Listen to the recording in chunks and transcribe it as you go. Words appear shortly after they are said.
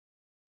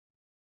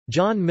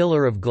John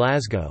Millar of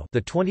Glasgow,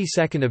 the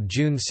 22nd of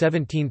June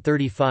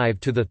 1735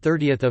 to the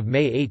 30th of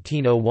May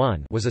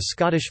 1801, was a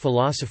Scottish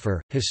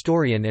philosopher,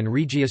 historian and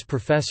Regius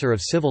Professor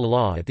of Civil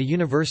Law at the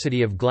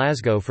University of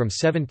Glasgow from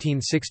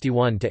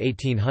 1761 to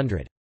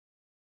 1800.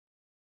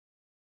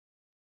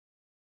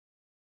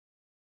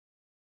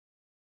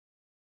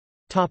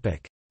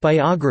 Topic: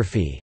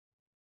 Biography.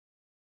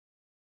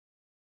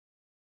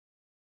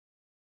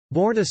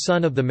 Born a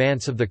son of the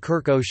manse of the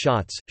Kirk o'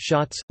 Shotts,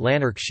 Shotts,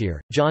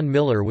 Lanarkshire, John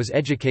Millar was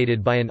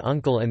educated by an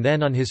uncle and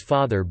then on his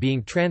father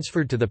being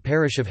transferred to the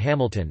parish of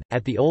Hamilton,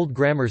 at the Old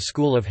Grammar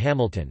School of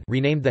Hamilton,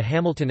 renamed the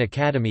Hamilton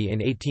Academy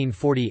in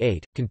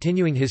 1848.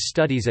 Continuing his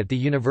studies at the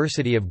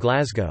University of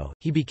Glasgow,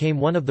 he became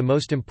one of the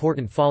most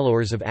important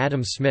followers of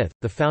Adam Smith,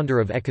 the founder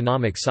of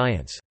economic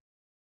science.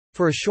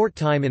 For a short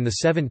time in the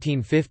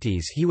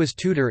 1750s he was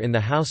tutor in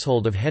the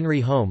household of Henry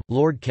Home,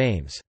 Lord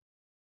Kames.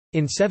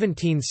 In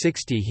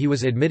 1760 he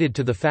was admitted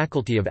to the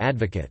Faculty of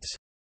Advocates.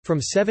 From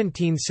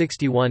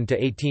 1761 to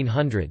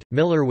 1800,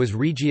 Millar was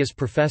Regius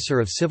Professor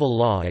of Civil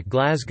Law at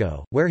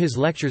Glasgow, where his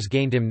lectures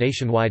gained him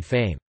nationwide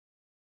fame.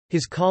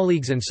 His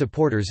colleagues and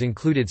supporters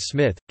included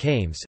Smith,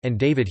 Kames, and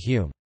David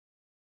Hume.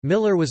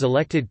 Millar was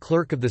elected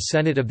Clerk of the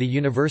Senate of the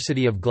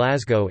University of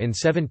Glasgow in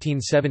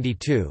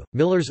 1772.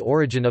 Millar's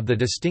Origin of the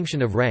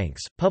Distinction of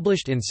Ranks,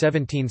 published in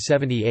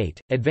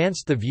 1778,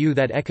 advanced the view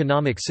that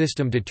economic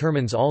system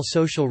determines all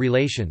social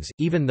relations,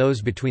 even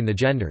those between the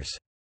genders.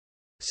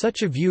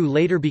 Such a view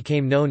later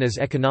became known as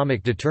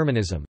economic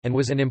determinism, and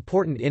was an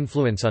important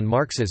influence on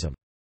Marxism.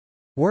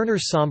 Werner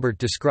Sombart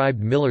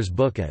described Millar's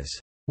book as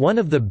one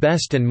of the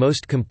best and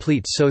most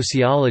complete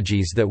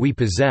sociologies that we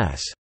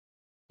possess.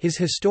 His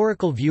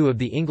historical view of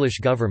the English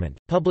government,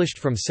 published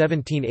from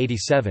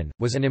 1787,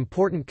 was an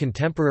important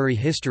contemporary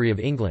history of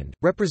England,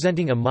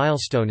 representing a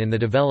milestone in the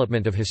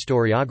development of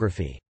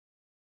historiography.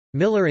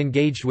 Millar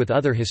engaged with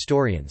other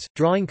historians,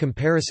 drawing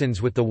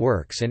comparisons with the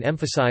works and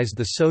emphasized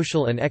the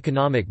social and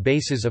economic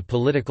bases of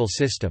political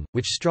system,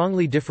 which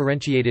strongly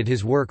differentiated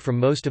his work from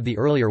most of the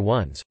earlier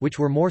ones, which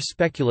were more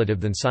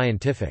speculative than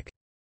scientific.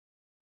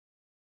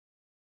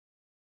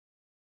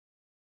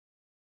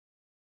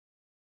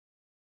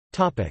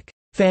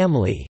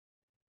 Family.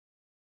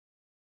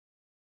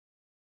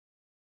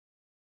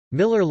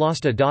 Millar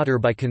lost a daughter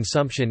by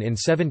consumption in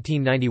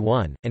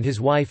 1791, and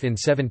his wife in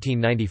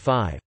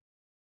 1795.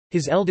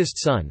 His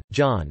eldest son,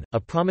 John, a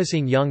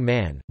promising young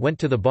man, went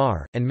to the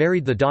bar, and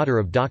married the daughter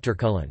of Dr.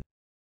 Cullen.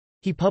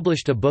 He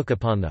published a book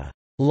upon the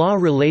law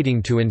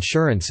relating to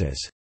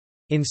insurances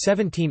in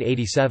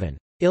 1787.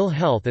 Ill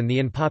health and the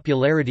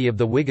unpopularity of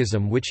the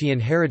Whiggism which he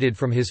inherited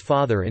from his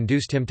father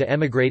induced him to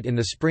emigrate in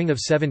the spring of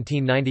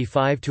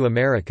 1795 to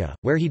America,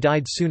 where he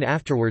died soon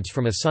afterwards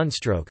from a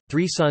sunstroke.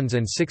 3 sons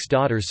and 6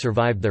 daughters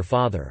survived their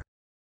father.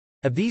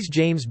 Of these,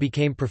 James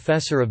became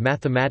Professor of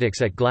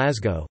Mathematics at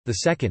Glasgow, the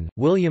second,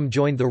 William,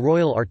 joined the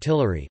Royal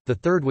Artillery, the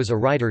third was a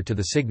writer to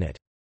the Signet.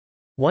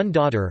 One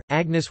daughter,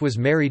 Agnes, was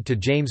married to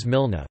James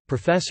Milne,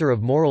 Professor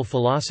of Moral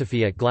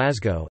Philosophy at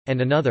Glasgow, and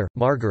another,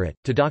 Margaret,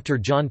 to Dr.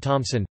 John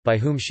Thomson, by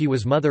whom she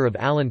was mother of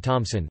Alan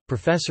Thomson,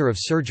 Professor of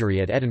Surgery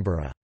at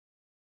Edinburgh.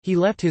 He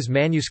left his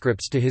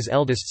manuscripts to his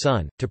eldest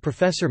son, to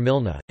Professor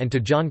Milne, and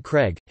to John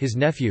Craig, his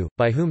nephew,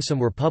 by whom some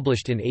were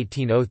published in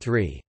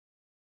 1803.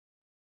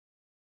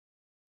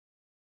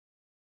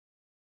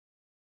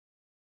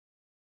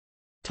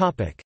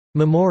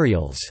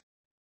 Memorials.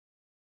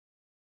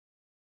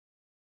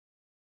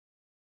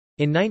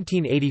 In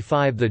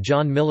 1985 the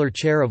John Millar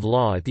Chair of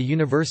Law at the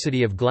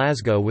University of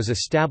Glasgow was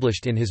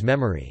established in his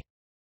memory.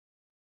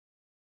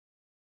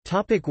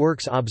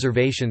 Works.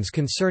 Observations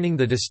concerning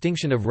the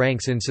distinction of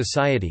ranks in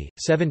society,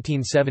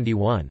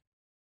 1771.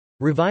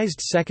 Revised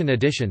 2nd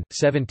edition,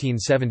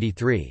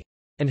 1773.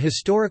 An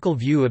Historical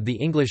View of the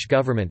English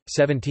Government,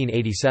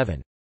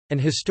 1787. An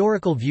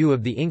Historical View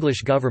of the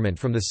English Government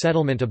from the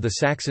Settlement of the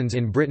Saxons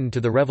in Britain to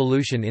the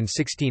Revolution in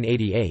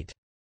 1688.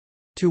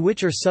 To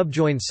which are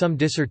subjoined some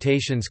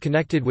dissertations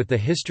connected with the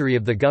history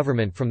of the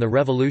government from the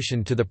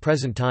Revolution to the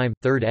present time,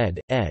 3rd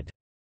ed., ed.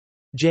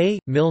 J.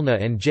 Milne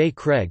and J.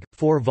 Craig,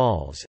 4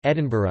 vols,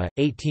 Edinburgh,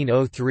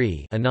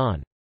 1803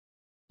 anon.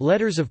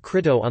 Letters of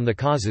Crito on the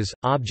Causes,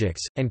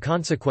 Objects, and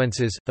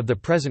Consequences, of the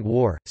Present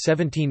War,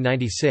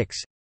 1796.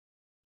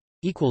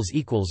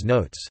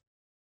 Notes